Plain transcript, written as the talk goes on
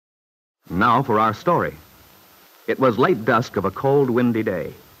Now for our story. It was late dusk of a cold, windy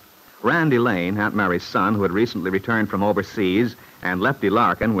day. Randy Lane, Aunt Mary's son, who had recently returned from overseas, and Lefty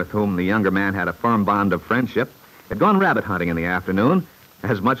Larkin, with whom the younger man had a firm bond of friendship, had gone rabbit hunting in the afternoon,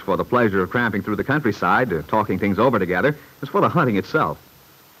 as much for the pleasure of tramping through the countryside, talking things over together, as for the hunting itself.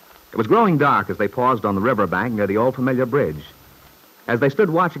 It was growing dark as they paused on the riverbank near the old familiar bridge. As they stood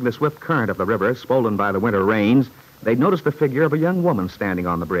watching the swift current of the river, swollen by the winter rains, they'd noticed the figure of a young woman standing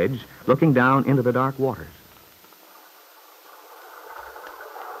on the bridge, looking down into the dark waters.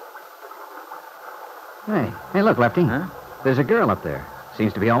 Hey, look, Lefty. Huh? There's a girl up there.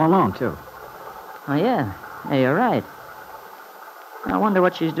 Seems to be all alone, too. Oh, yeah. Yeah, you're right. I wonder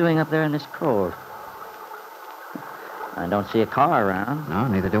what she's doing up there in this cold. I don't see a car around. No,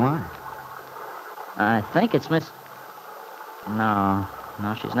 neither do I. I think it's Miss... No,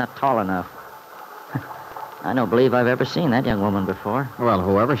 she's not tall enough. I don't believe I've ever seen that young woman before. Well,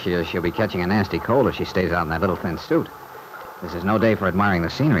 whoever she is, she'll be catching a nasty cold if she stays out in that little thin suit. This is no day for admiring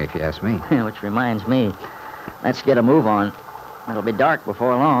the scenery, if you ask me. Which reminds me, let's get a move on. It'll be dark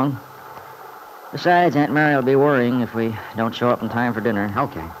before long. Besides, Aunt Mary will be worrying if we don't show up in time for dinner.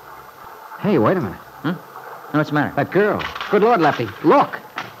 Okay. Hey, wait a minute. What's the matter? That girl. Good Lord, Lefty. Look!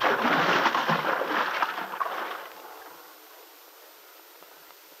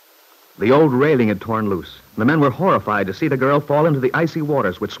 The old railing had torn loose. The men were horrified to see the girl fall into the icy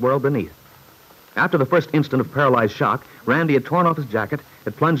waters which swirled beneath. After the first instant of paralyzed shock, Randy had torn off his jacket,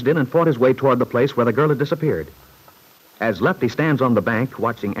 had plunged in, and fought his way toward the place where the girl had disappeared. As Lefty stands on the bank,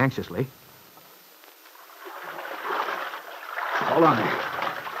 watching anxiously... Hold on.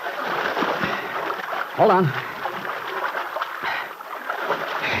 Hold on.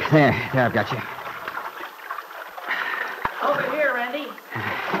 There, I've got you. Over here, Randy.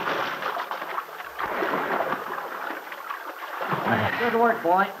 Good work,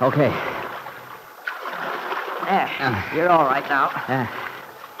 boy. Okay. There, you're all right now.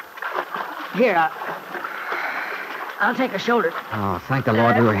 Here, I'll take a shoulder. Oh, thank the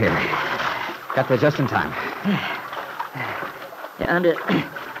Lord we were here. Got there just in time. Yeah,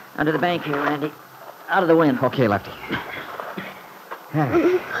 under the bank here, Randy. Out of the wind. Okay, Lefty.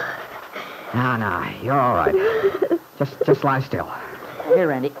 Now, you're all right. Just lie still. Here,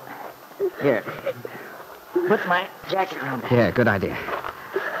 Randy. Here. Put my jacket around there. Yeah, good idea.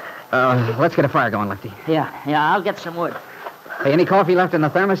 Let's get a fire going, Lefty. Yeah, I'll get some wood. Hey, any coffee left in the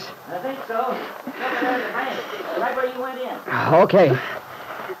thermos? I think so. Over there in the bank. Right where you went in. Okay.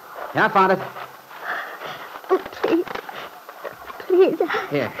 Yeah, I found it. Please.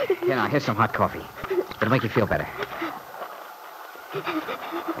 Here, now, here's some hot coffee. It'll make you feel better.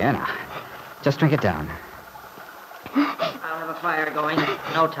 Yeah, now. Just drink it down. I'll have a fire going in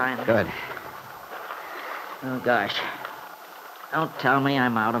no time. Good. Oh, gosh. Don't tell me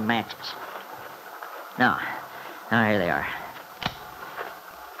I'm out of matches. No. Oh, here they are.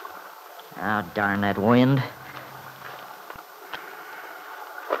 Oh, darn that wind.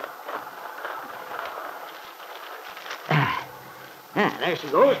 There she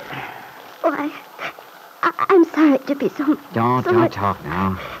goes. Why, I'm sorry to be so... Don't talk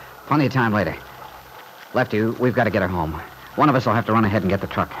now. Plenty of time later. Lefty, we've got to get her home. One of us will have to run ahead and get the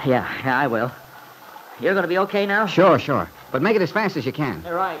truck. Yeah, I will. You're going to be okay now? Sure. But make it as fast as you can.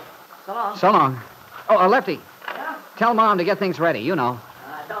 You're right. So long. So long. Oh, Lefty. Yeah? Tell Mom to get things ready, you know.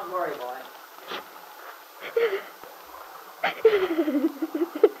 Don't worry, boy.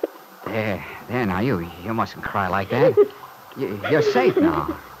 There now, you mustn't cry like that. You're safe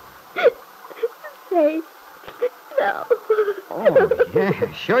now. Safe? No. Oh,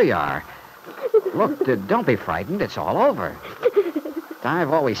 yeah, sure you are. Look, don't be frightened. It's all over.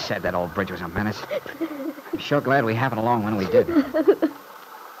 I've always said that old bridge was a menace. I'm sure glad we happened along when we did.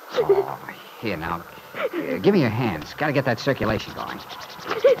 Oh, here now. Give me your hands. Got to get that circulation going.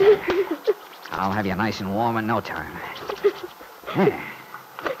 I'll have you nice and warm in no time. Yeah.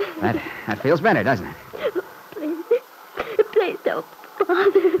 That feels better, doesn't it? Please don't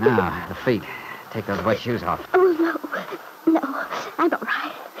bother. Now, the feet. Take those wet shoes off. Oh, no, I'm all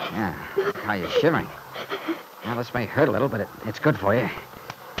right. Yeah, how you're shivering. Now, this may hurt a little, but it's good for you.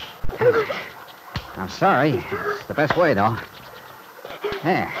 I'm sorry. It's the best way, though.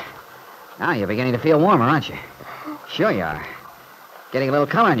 There. Now you're beginning to feel warmer, aren't you? Sure you are. Getting a little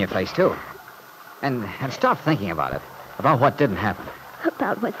color in your face, too. And stop thinking about it. About what didn't happen.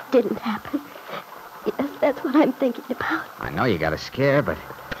 About what didn't happen. Yes, that's what I'm thinking about. I know you got a scare, but...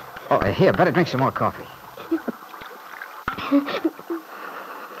 Oh, here, better drink some more coffee.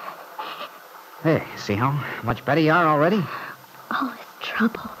 Hey, see how much better you are already? All this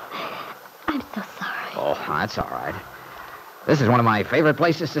trouble. I'm so sorry. Oh, that's all right. This is one of my favorite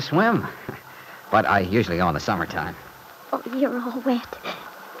places to swim. But I usually go in the summertime. Oh, you're all wet.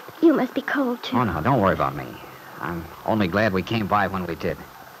 You must be cold, too. Oh, no, don't worry about me. I'm only glad we came by when we did.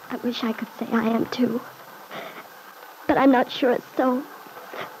 I wish I could say I am, too. But I'm not sure it's so.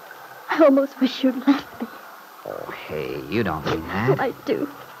 I almost wish you'd left me. Oh, hey, you don't mean Oh, that. I do.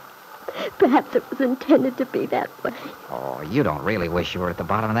 Perhaps it was intended to be that way. Oh, you don't really wish you were at the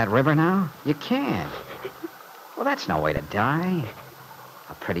bottom of that river now? You can't. Well, that's no way to die.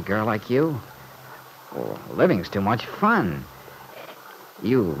 A pretty girl like you. Oh, living's too much fun.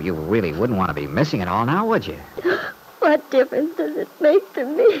 You really wouldn't want to be missing it all now, would you? What difference does it make to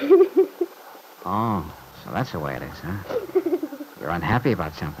me? Oh, so that's the way it is, huh? You're unhappy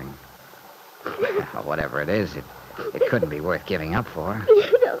about something. Well, whatever it is, it couldn't be worth giving up for.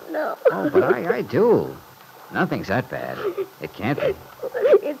 You don't know. Oh, but I do. Nothing's that bad. It can't be.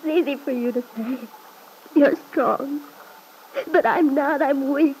 It's easy for you to say. You're strong. But I'm not.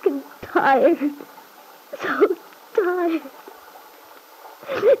 I'm weak and tired. So tired.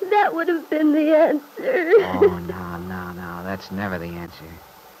 That would have been the answer. Oh, no. That's never the answer.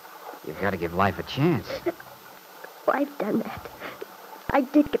 You've got to give life a chance. Oh, I've done that. I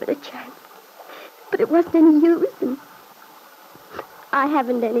did give it a chance. But it wasn't any use, and I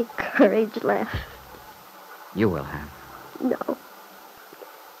haven't any courage left. You will have. No.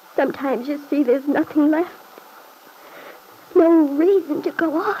 Sometimes, you see, there's nothing left. No reason to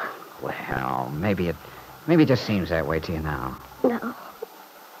go on. Well, maybe it just seems that way to you now. No.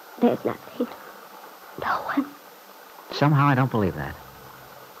 There's nothing. No one. Somehow I don't believe that.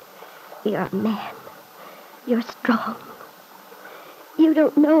 You're a man. You're strong. You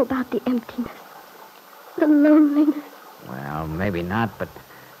don't know about the emptiness. The loneliness. Well, maybe not, but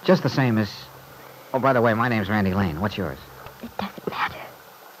just the same as... Oh, by the way, my name's Randy Lane. What's yours? It doesn't matter.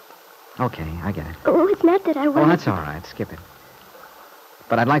 Okay, I get it. Oh, it's not that I want... Oh, that's all right. Skip it.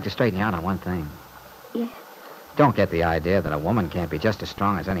 But I'd like to straighten you out on one thing. Yes. Don't get the idea that a woman can't be just as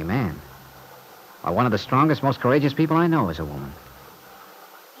strong as any man. Why, one of the strongest, most courageous people I know is a woman.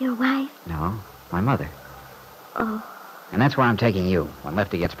 Your wife? No, my mother. Oh. And that's where I'm taking you when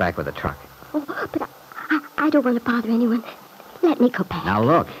Lefty gets back with the truck. Oh, but I don't want to bother anyone. Let me go back. Now,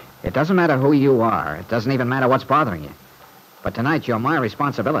 look, it doesn't matter who you are. It doesn't even matter what's bothering you. But tonight, you're my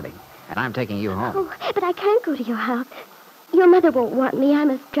responsibility, and I'm taking you home. Oh, but I can't go to your house. Your mother won't want me. I'm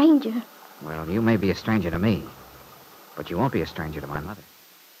a stranger. Well, you may be a stranger to me, but you won't be a stranger to my mother.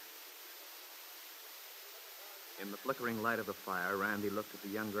 In the flickering light of the fire, Randy looked at the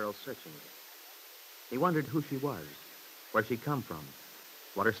young girl searchingly. He wondered who she was, where she'd come from,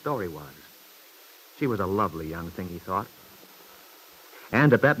 what her story was. She was a lovely young thing, he thought.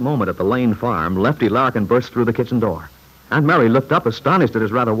 And at that moment at the Lane farm, Lefty Larkin burst through the kitchen door. Aunt Mary looked up, astonished at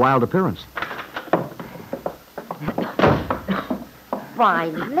his rather wild appearance. Why,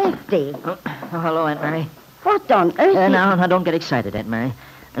 Lefty. Oh, hello, Aunt Mary. What on earth? Now, don't get excited, Aunt Mary.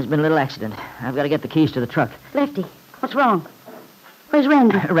 There's been a little accident. I've got to get the keys to the truck. Lefty, what's wrong? Where's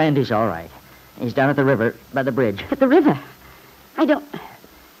Randy? Randy's all right. He's down at the river by the bridge. At the river? I don't...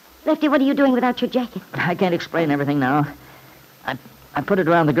 Lefty, what are you doing without your jacket? I can't explain everything now. I put it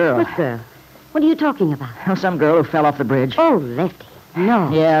around the girl. What girl? What are you talking about? Oh, some girl who fell off the bridge. Oh, Lefty. No.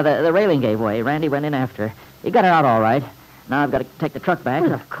 Yeah, the railing gave way. Randy went in after her. He got her out all right. Now I've got to take the truck back.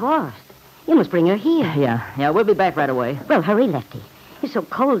 Well, of course. You must bring her here. Yeah, we'll be back right away. Well, hurry, Lefty. It's so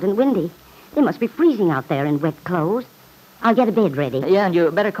cold and windy. They must be freezing out there in wet clothes. I'll get a bed ready. Yeah, and you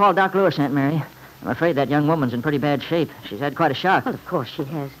better call Doc Lewis, Aunt Mary. I'm afraid that young woman's in pretty bad shape. She's had quite a shock. Well, of course she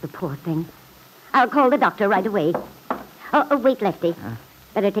has, the poor thing. I'll call the doctor right away. Oh, wait, Lefty.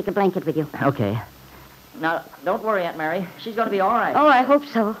 Better take a blanket with you. Okay. Now, don't worry, Aunt Mary. She's going to be all right. Oh, I hope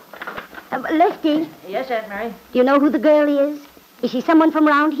so. Lefty, Yes, Aunt Mary? do you know who the girl is? Is she someone from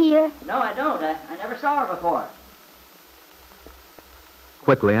around here? No, I don't. I never saw her before.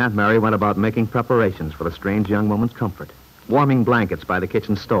 Quickly, Aunt Mary went about making preparations for the strange young woman's comfort. Warming blankets by the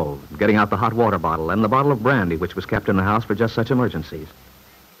kitchen stove, getting out the hot water bottle and the bottle of brandy which was kept in the house for just such emergencies.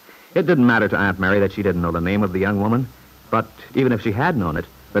 It didn't matter to Aunt Mary that she didn't know the name of the young woman, but even if she had known it,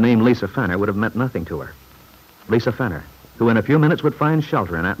 the name Lisa Fenner would have meant nothing to her. Lisa Fenner, who in a few minutes would find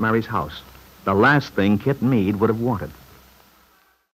shelter in Aunt Mary's house. The last thing Kit Meade would have wanted.